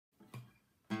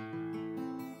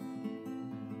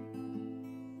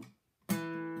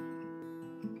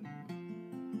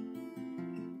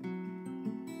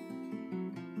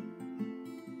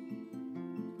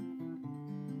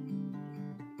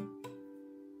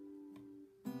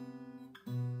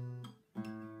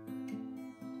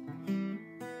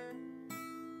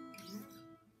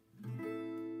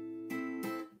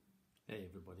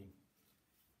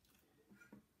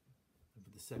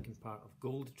second part of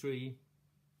Gold Tree,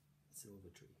 Silver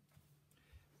Tree.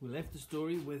 We left the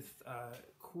story with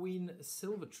Queen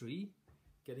Silver Tree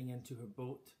getting into her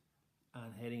boat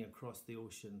and heading across the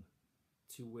ocean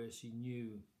to where she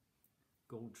knew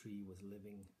Gold Tree was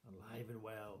living alive and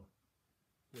well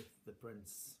with the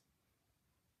prince.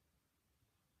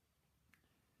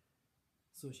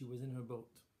 So she was in her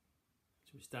boat.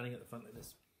 She was standing at the front like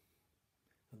this,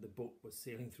 and the boat was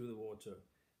sailing through the water.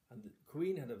 And the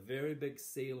queen had a very big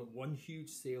sail, one huge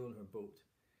sail on her boat.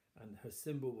 And her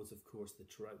symbol was, of course, the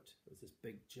trout. It was this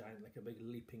big giant, like a big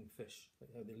leaping fish,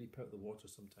 like how they leap out of the water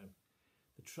sometimes.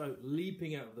 The trout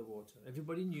leaping out of the water.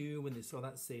 Everybody knew when they saw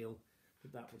that sail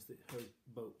that that was her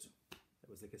boat. It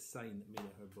was like a sign that made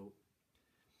it her boat.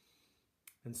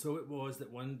 And so it was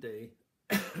that one day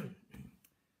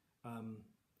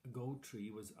a gold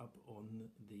tree was up on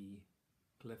the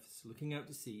cliffs looking out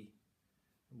to sea.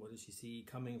 And what did she see?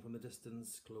 Coming from the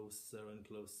distance, closer and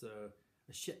closer,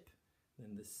 a ship.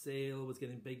 And the sail was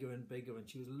getting bigger and bigger, and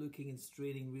she was looking and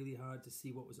straining really hard to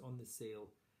see what was on the sail.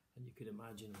 And you could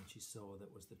imagine when she saw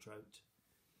that was the trout.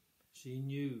 She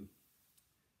knew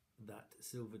that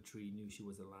Silver Tree knew she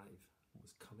was alive and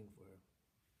was coming for her.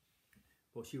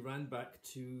 Well, she ran back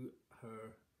to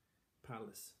her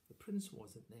palace. The prince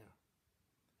wasn't there.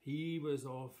 He was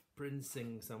off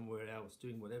princing somewhere else,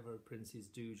 doing whatever princes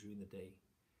do during the day.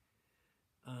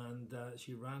 And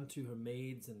she ran to her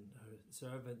maids and her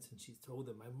servants, and she told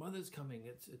them, "My mother's coming.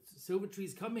 It's Silver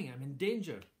Tree's coming. I'm in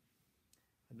danger."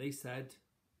 And they said,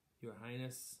 "Your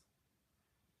Highness,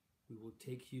 we will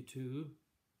take you to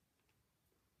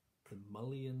the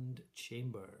mullioned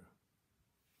chamber."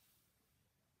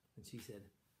 And she said,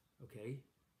 "Okay,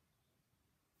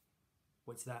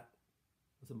 what's that?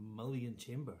 What's a mullioned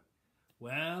chamber?"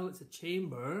 "Well, it's a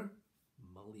chamber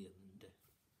mullioned."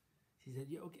 She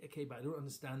said, "Yeah, okay, but I don't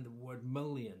understand the word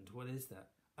mullioned. What is that?"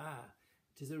 "Ah,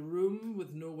 it is a room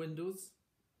with no windows,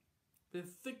 the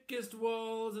thickest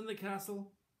walls in the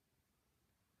castle,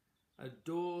 a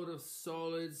door of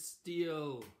solid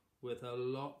steel with a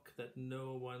lock that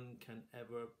no one can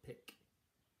ever pick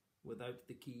without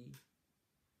the key.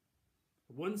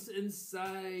 Once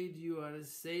inside, you are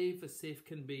as safe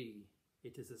can be.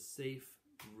 It is a safe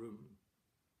room."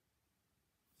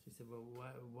 She said, "Well,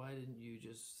 why didn't you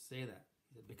just say that?"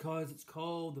 He said, "Because it's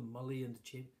called the mullioned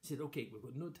chamber." She said, "Okay, we've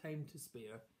got no time to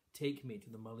spare. Take me to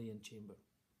the mullioned chamber."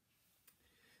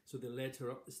 So they led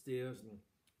her up the stairs and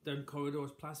down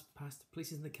corridors, past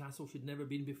places in the castle she'd never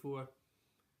been before,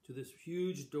 to this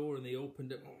huge door, and they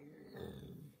opened it.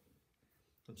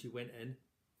 And she went in,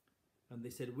 and they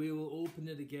said, "We will open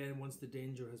it again once the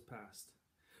danger has passed."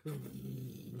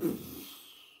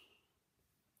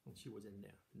 And she was in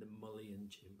there, in the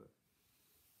mullioned chamber.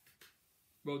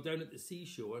 Well, down at the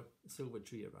seashore, Silver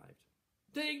Tree arrived.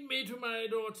 "Take me to my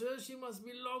daughter. She must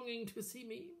be longing to see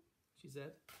me," she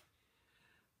said.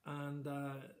 And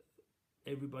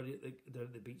everybody down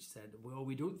at the beach said, "Well,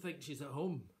 we don't think she's at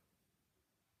home.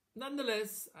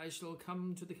 Nonetheless, I shall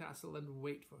come to the castle and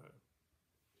wait for her."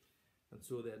 And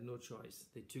so they had no choice.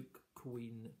 They took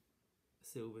Queen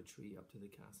Silver Tree up to the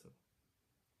castle.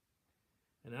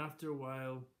 And after a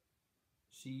while,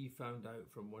 she found out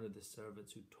from one of the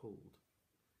servants who told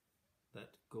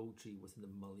that Gold Tree was in the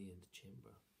mullioned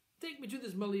chamber. "Take me to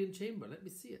this mullioned chamber. Let me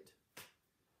see it.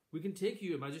 We can take you,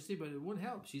 Your Majesty, but it won't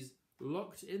help. She's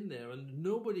locked in there, and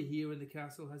nobody here in the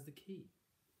castle has the key."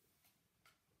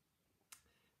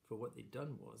 For what they'd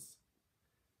done was,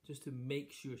 just to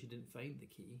make sure she didn't find the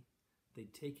key,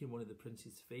 they'd taken one of the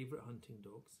prince's favourite hunting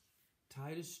dogs,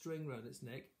 tied a string round its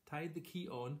neck, tied the key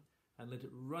on, and let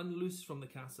it run loose from the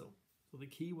castle. So the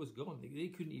key was gone. They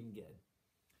couldn't even get in.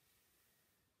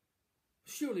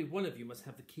 "Surely one of you must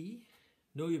have the key."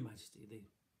 "No, Your Majesty.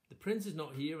 The prince is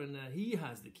not here, and he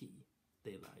has the key,"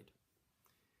 they lied.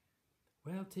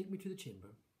 "Well, take me to the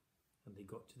chamber." And they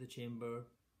got to the chamber.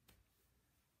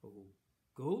 "Oh,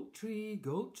 Gold Tree,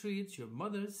 it's your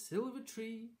mother's Silver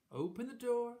Tree. Open the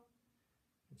door."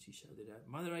 And she shouted out,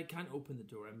 "Mother, I can't open the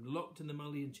door. I'm locked in the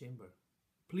mullioned chamber.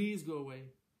 Please go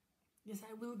away." "Yes,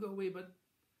 I will go away, but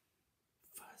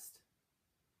first,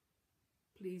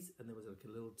 please," and there was like a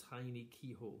little tiny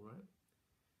keyhole, right?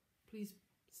 "Please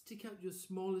stick out your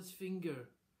smallest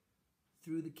finger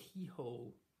through the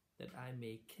keyhole that I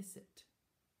may kiss it."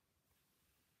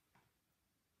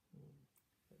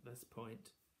 At this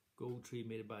point, Gold Tree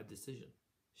made a bad decision.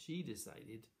 She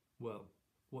decided, well,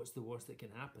 what's the worst that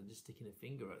can happen? Just sticking a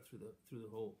finger out through the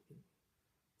hole.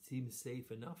 Seems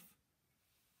safe enough.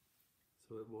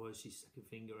 So it was, she stuck a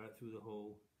finger out through the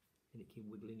hole, and it came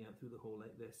wiggling out through the hole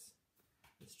like this.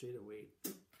 And straight away,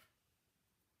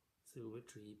 Silver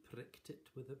Tree pricked it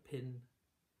with a pin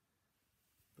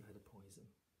had a poison.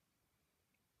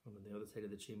 And on the other side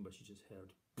of the chamber, she just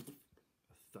heard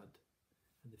a thud,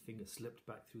 and the finger slipped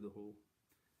back through the hole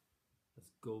as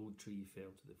Gold Tree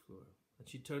fell to the floor. And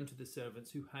she turned to the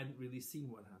servants who hadn't really seen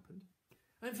what happened.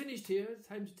 I'm finished here. It's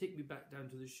time to take me back down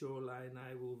to the shoreline.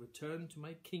 I will return to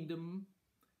my kingdom.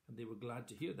 And they were glad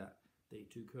to hear that. They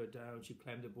took her down. She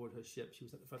climbed aboard her ship. She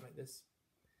was at the front like this.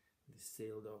 And they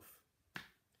sailed off.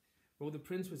 Well, the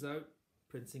prince was out,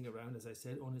 prancing around, as I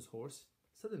said, on his horse.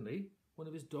 Suddenly, one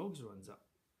of his dogs runs up.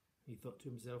 He thought to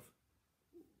himself,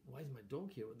 why is my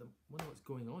dog here? I wonder what's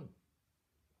going on.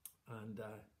 And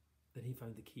then he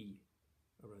found the key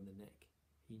around the neck.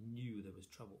 He knew there was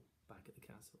trouble back at the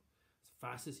castle. As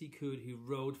fast as he could, he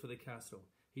rode for the castle.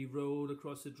 He rode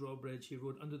across the drawbridge. He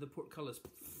rode under the portcullis.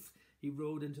 He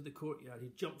rode into the courtyard. He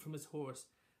jumped from his horse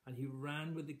and he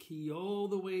ran with the key all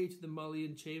the way to the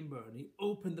mullion chamber. And he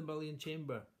opened the mullion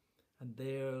chamber, and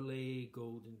there lay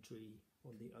Golden Tree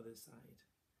on the other side.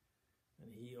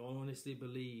 And he honestly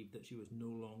believed that she was no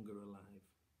longer alive.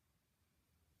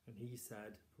 And he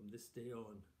said, from this day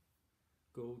on,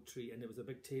 Gold Tree, and there was a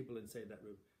big table inside that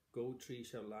room, Gold Tree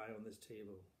shall lie on this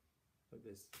table. Like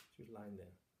this. She was lying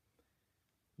there.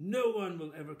 No one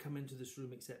will ever come into this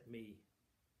room except me.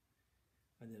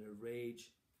 And in a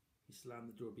rage, he slammed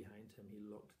the door behind him. He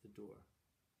locked the door.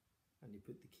 And he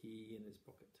put the key in his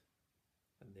pocket.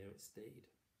 And there it stayed.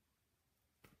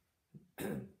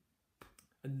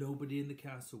 And nobody in the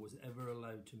castle was ever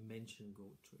allowed to mention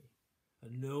Gold Tree.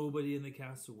 And nobody in the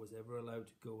castle was ever allowed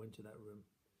to go into that room.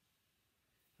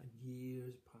 And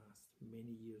years passed,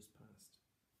 many years passed.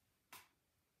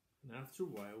 And after a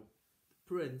while, the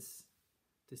prince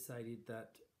decided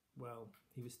that, well,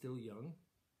 he was still young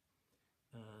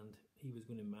and he was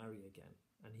going to marry again.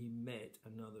 And he met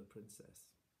another princess.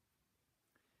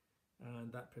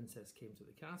 And that princess came to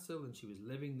the castle, and she was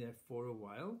living there for a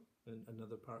while in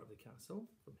another part of the castle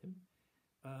from him,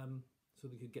 so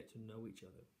they could get to know each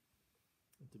other.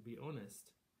 And to be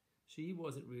honest, she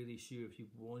wasn't really sure if she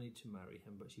wanted to marry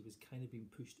him, but she was kind of being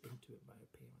pushed into it by her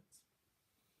parents.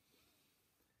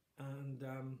 And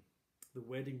the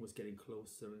wedding was getting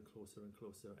closer and closer and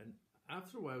closer. And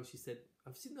after a while, she said,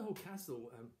 I've seen the whole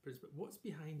castle, Prince, but what's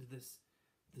behind this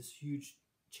huge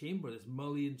chamber, this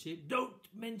mullion chamber? Don't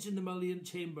mention the mullion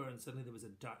chamber. And suddenly there was a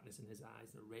darkness in his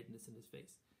eyes and a redness in his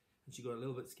face. And she got a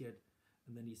little bit scared.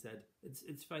 And then he said,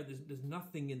 it's fine. There's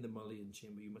nothing in the mullion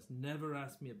chamber. You must never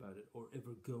ask me about it or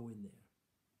ever go in there.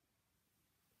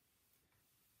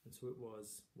 And so it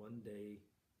was one day,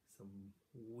 some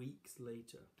weeks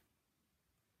later,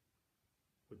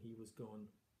 when he was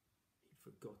gone, he'd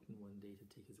forgotten one day to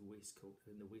take his waistcoat.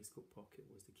 And in the waistcoat pocket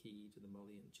was the key to the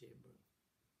mullion chamber.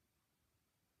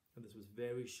 And this was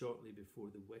very shortly before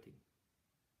the wedding.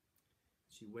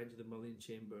 She went to the mullion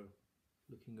chamber,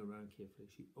 looking around carefully.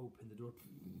 She opened the door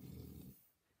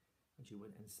and she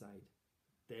went inside.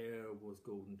 There was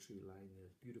Golden Tree lying there,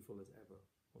 as beautiful as ever,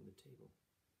 on the table.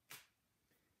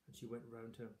 And she went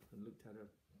round her and looked at her.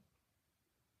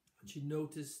 And she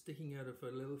noticed sticking out of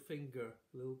her little finger,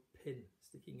 a little pin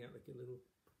sticking out like a little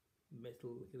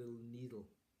metal, like a little needle.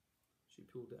 She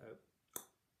pulled it out.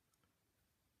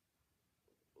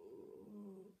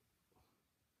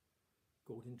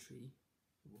 Golden Tree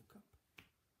woke up.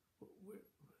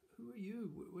 Who are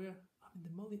you? Where? I'm in the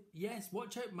mullion. Yes,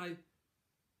 watch out, my... And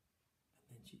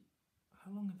then she...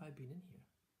 How long have I been in here?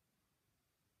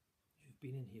 You've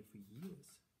been in here for years,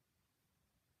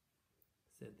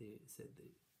 said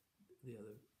the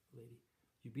other lady.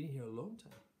 You've been here a long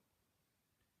time.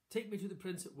 Take me to the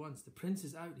prince at once. The prince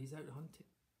is out. He's out hunting.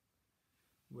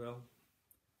 Well,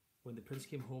 when the prince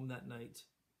came home that night,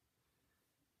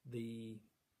 the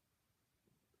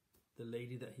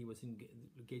lady that he was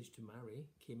engaged to marry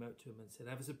came out to him and said, I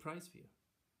have a surprise for you.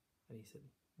 And he said,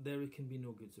 there can be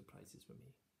no good surprises for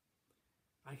me.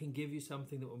 I can give you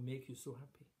something that will make you so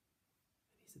happy.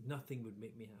 And he said, nothing would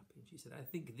make me happy. And she said, I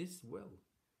think this will.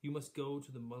 You must go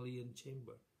to the mullion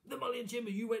chamber. The mullion chamber?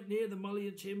 You went near the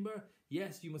mullion chamber?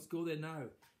 Yes, you must go there now.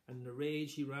 And in a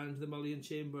rage, he ran to the mullion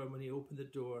chamber, and when he opened the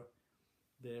door,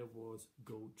 there was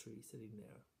Gold Tree sitting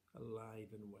there, alive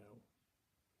and well.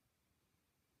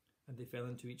 And they fell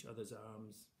into each other's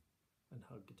arms and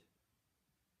hugged.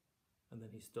 And then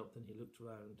he stopped and he looked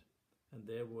round, and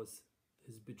there was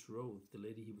his betrothed, the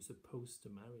lady he was supposed to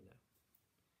marry now.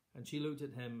 And she looked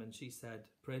at him and she said,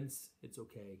 Prince, it's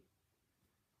okay.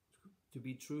 To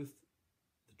be the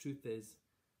truth is,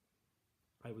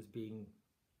 I was being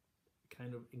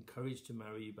kind of encouraged to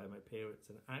marry you by my parents,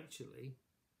 and actually,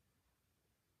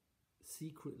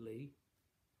 secretly,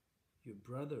 your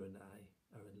brother and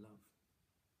I are in love.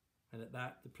 And at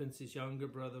that, the prince's younger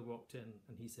brother walked in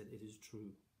and he said, it is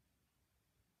true.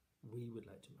 we would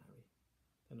like to marry.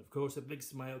 And of course, a big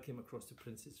smile came across the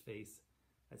prince's face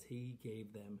as he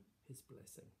gave them his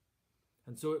blessing.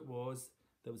 And so it was,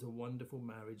 there was a wonderful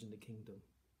marriage in the kingdom.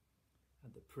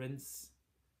 And the prince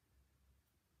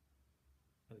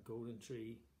and a golden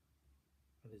tree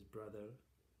and his brother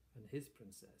and his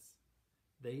princess,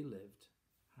 they lived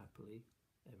happily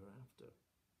ever after.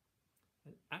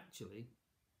 And actually,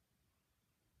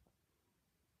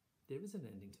 there is an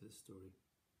ending to the story.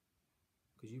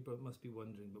 Because you must be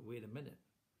wondering, but wait a minute.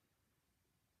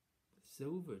 The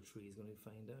silver tree is going to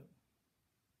find out.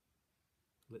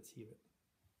 Let's hear it.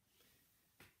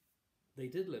 They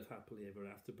did live happily ever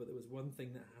after, but there was one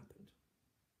thing that happened.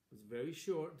 It was very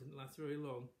short, didn't last very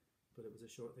long, but it was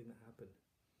a short thing that happened.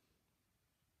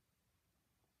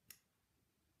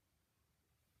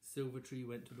 Silver tree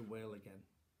went to the well again.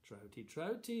 Trouty,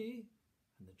 trouty,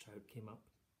 and the trout came up.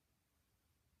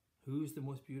 Who's the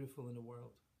most beautiful in the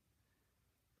world?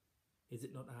 Is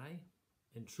it not I?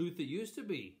 In truth it used to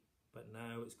be, but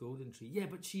now it's golden tree. Yeah,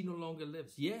 but she no longer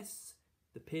lives. Yes,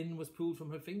 the pin was pulled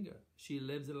from her finger. She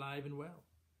lives alive and well.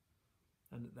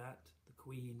 And at that, the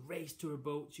queen raced to her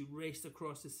boat. She raced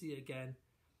across the sea again.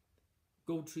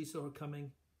 Gold Tree saw her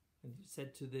coming and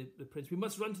said to the prince, we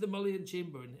must run to the mullion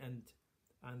chamber.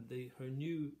 Her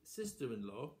new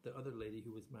sister-in-law, the other lady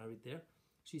who was married there,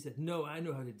 she said, no, I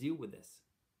know how to deal with this.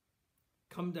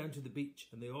 Come down to the beach.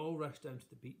 And they all rushed down to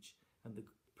the beach. And the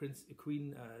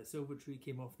Queen Silver Tree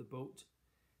came off the boat,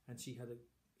 and she had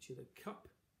a cup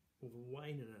of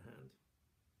wine in her hand,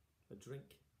 a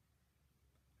drink.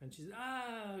 And she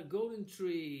said, Golden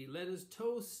Tree, let us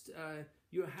toast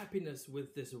your happiness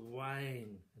with this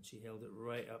wine. And she held it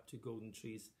right up to Golden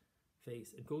Tree's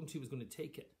face. And Golden Tree was going to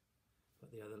take it.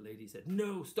 But the other lady said,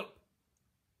 no, stop.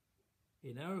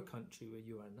 In our country where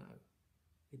you are now,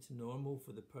 it's normal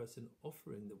for the person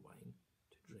offering the wine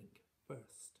to drink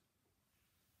first.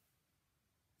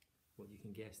 Well, you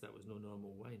can guess that was no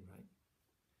normal wine, right?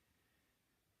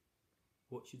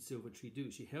 What should Silver Tree do?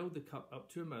 She held the cup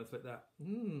up to her mouth like that.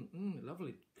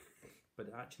 Lovely.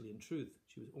 But actually, in truth,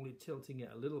 she was only tilting it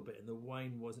a little bit and the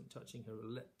wine wasn't touching her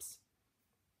lips.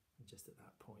 And just at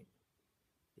that point,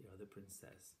 the other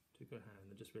princess took her hand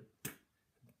and just went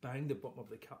banged the bottom of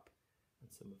the cup,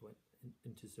 and some of it went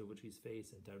into Silver Tree's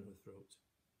face and down her throat.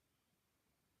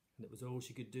 And it was all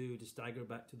she could do to stagger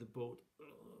back to the boat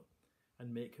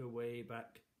and make her way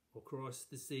back across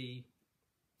the sea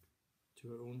to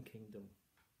her own kingdom,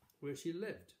 where she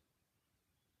lived.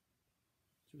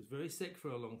 She was very sick for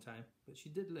a long time, but she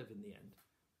did live in the end.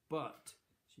 But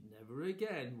she never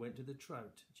again went to the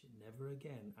trout. She never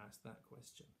again asked that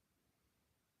question.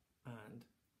 And,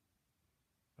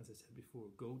 as I said before,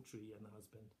 Gold Tree and the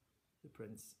husband, the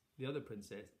prince, the other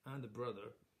princess, and the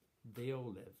brother, they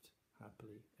all lived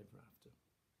happily ever after.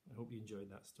 I hope you enjoyed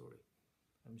that story.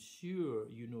 I'm sure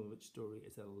you know which story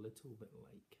it's a little bit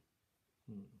like.